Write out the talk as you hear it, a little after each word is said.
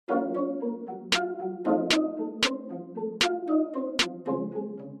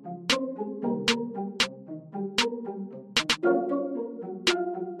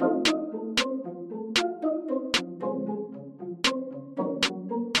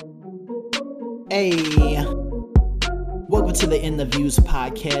Hey, welcome to the In the Views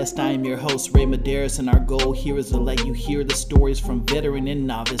podcast. I am your host, Ray Medeiros, and our goal here is to let you hear the stories from veteran and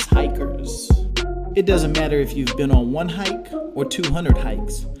novice hikers. It doesn't matter if you've been on one hike or 200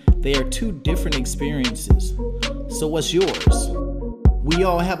 hikes. They are two different experiences. So what's yours? We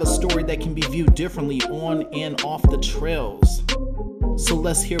all have a story that can be viewed differently on and off the trails. So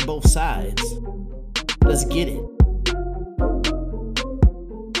let's hear both sides. Let's get it.